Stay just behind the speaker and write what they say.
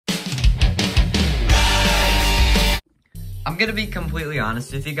I'm gonna be completely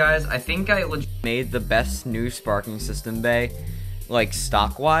honest with you guys. I think I made the best new sparking system bay, like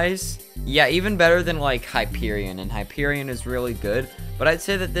stock-wise. Yeah, even better than like Hyperion, and Hyperion is really good, but I'd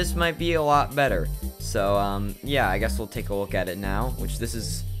say that this might be a lot better. So, yeah, I guess we'll take a look at it now, which this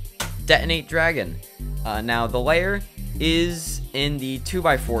is Detonate Dragon. Now, the layer is in the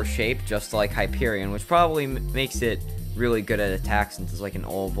 2x4 shape, just like Hyperion, which probably makes it really good at attack since it's like an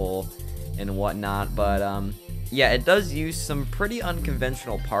oval and whatnot, but, yeah, it does use some pretty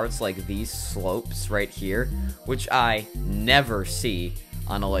unconventional parts like these slopes right here, which I never see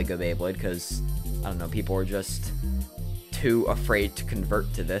on a Lego Beyblade because, I don't know, people are just too afraid to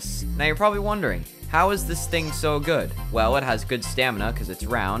convert to this. Now you're probably wondering, how is this thing so good? Well, it has good stamina because it's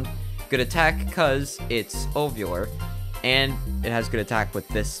round, good attack because it's ovular, and it has good attack with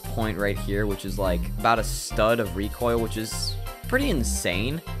this point right here, which is like about a stud of recoil, which is pretty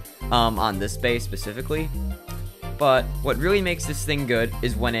insane on this base specifically. But what really makes this thing good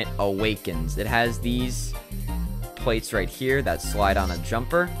is when it awakens. It has these plates right here that slide on a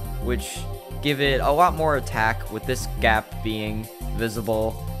jumper, which give it a lot more attack. With this gap being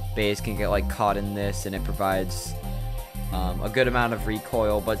visible, base can get like caught in this, and it provides a good amount of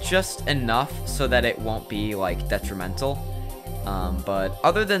recoil, but just enough so that it won't be like detrimental. But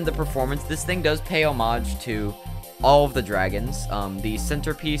other than the performance, this thing does pay homage to all of the dragons. The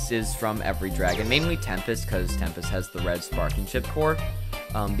centerpiece is from every dragon, mainly Tempest, because Tempest has the red sparking chip core.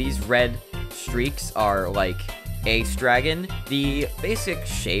 These red streaks are like Ace Dragon. The basic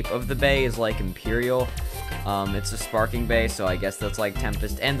shape of the bay is like Imperial. It's a sparking bay, so I guess that's like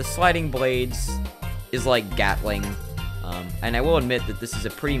Tempest. And the sliding blades is like Gatling. And I will admit that this is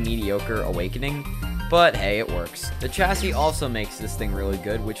a pretty mediocre awakening, but hey, it works. The chassis also makes this thing really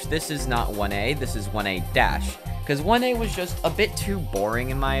good, which this is not 1A, this is 1A dash. Because 1A was just a bit too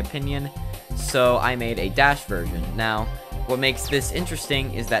boring in my opinion, so I made a dash version. Now, what makes this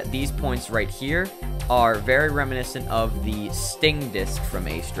interesting is that these points right here are very reminiscent of the Sting Disc from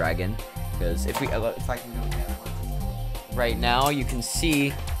Ace Dragon. Because if I can go down right now, you can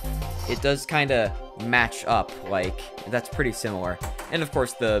see it does kind of match up, like, that's pretty similar. And of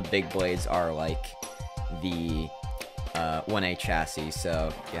course, the big blades are like the 1A chassis,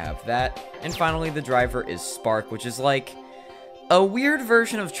 so you have that. And finally, the driver is Spark, which is like a weird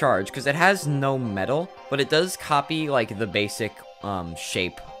version of Charge, because it has no metal, but it does copy like the basic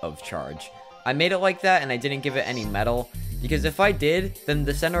shape of Charge. I made it like that, and I didn't give it any metal, because if I did, then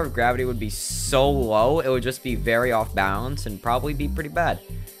the center of gravity would be so low, it would just be very off balance, and probably be pretty bad.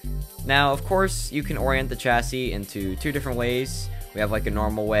 Now, of course, you can orient the chassis into two different ways. We have like a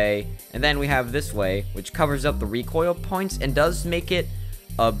normal way, and then we have this way, which covers up the recoil points and does make it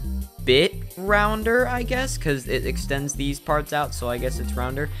a bit rounder, I guess, because it extends these parts out, so I guess it's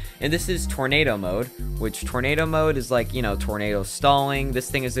rounder. And this is tornado mode, which tornado mode is like, you know, tornado stalling. This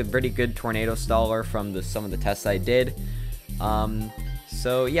thing is a pretty good tornado staller from some of the tests I did.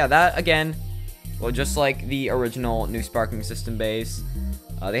 So yeah, that again, well, just like the original new sparking system base,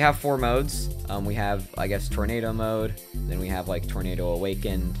 they have 4 modes. We have, I guess, tornado mode, then we have like tornado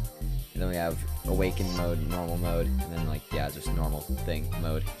awakened, and then we have awakened mode, normal mode, and then like, yeah, just normal thing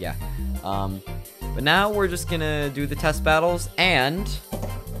mode, yeah. But now we're just gonna do the test battles, and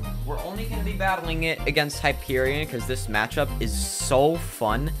we're only gonna be battling it against Hyperion because this matchup is so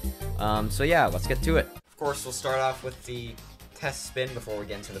fun. So yeah, let's get to it. Of course, we'll start off with the test spin before we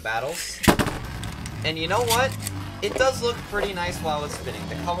get into the battles. And you know what? It does look pretty nice while it's spinning.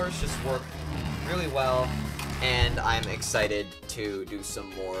 The colors just work really well, and I'm excited to do some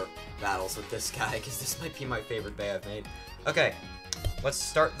more battles with this guy, because this might be my favorite bay I've made. Okay, let's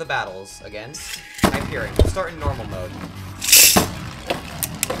start the battles against Hyperion. We'll start in normal mode.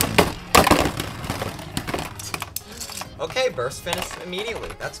 Okay, burst finished immediately.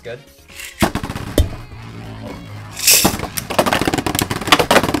 That's good.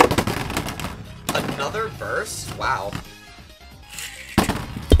 Another burst? Wow.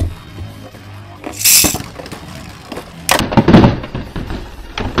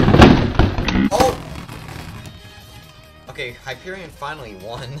 Oh! Okay, Hyperion finally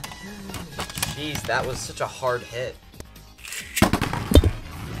won. Jeez, that was such a hard hit.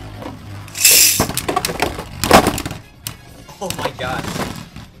 Oh my gosh.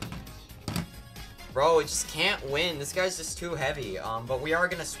 Bro, it just can't win. This guy's just too heavy. But we are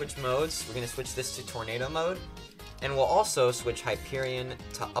gonna switch modes. We're gonna switch this to tornado mode. And we'll also switch Hyperion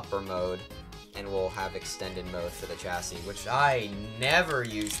to upper mode. And we'll have extended mode for the chassis, which I never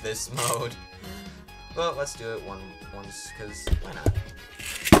use this mode. But let's do it once, because why not?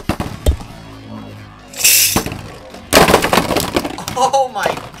 Oh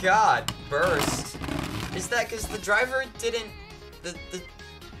my god, burst. Is that because the driver didn't...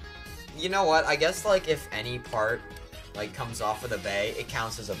 You know what? I guess, like, if any part, like, comes off of the bay, it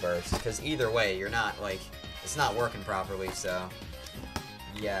counts as a burst. Because either way, you're not, like... It's not working properly, so...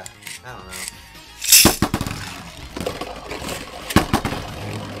 Yeah. I don't know.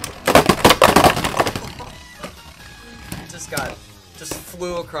 Just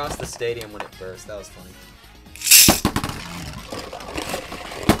flew across the stadium when it burst. That was funny.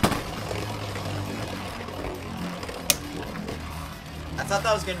 I thought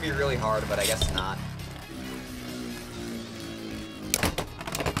that was going to be really hard, but I guess not.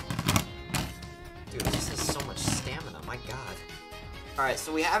 Dude, this has so much stamina, my god. Alright,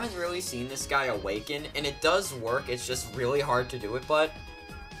 so we haven't really seen this guy awaken, and it does work, it's just really hard to do it, but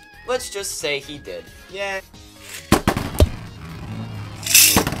let's just say he did. Yeah.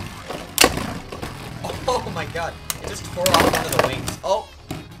 Oh my god, it just tore off one of the wings. Oh!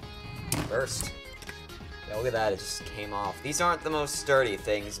 Burst. Yeah, look at that, it just came off. These aren't the most sturdy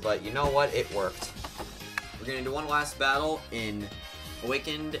things, but you know what? It worked. We're gonna do one last battle in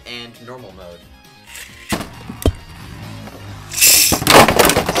Awakened and Normal mode.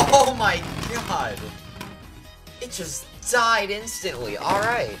 Oh my god! It just died instantly.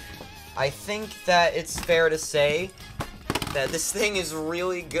 Alright. I think that it's fair to say that this thing is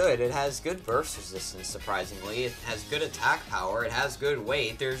really good. It has good burst resistance, surprisingly. It has good attack power. It has good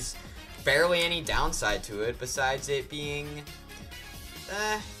weight. There's barely any downside to it besides it being...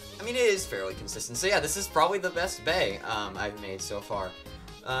 I mean, it is fairly consistent. So yeah, this is probably the best bay I've made so far.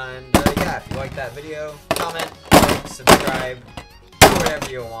 And yeah, if you liked that video, comment, like, subscribe, do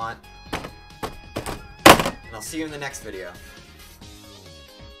whatever you want. And I'll see you in the next video.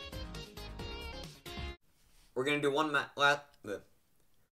 We're gonna do one last...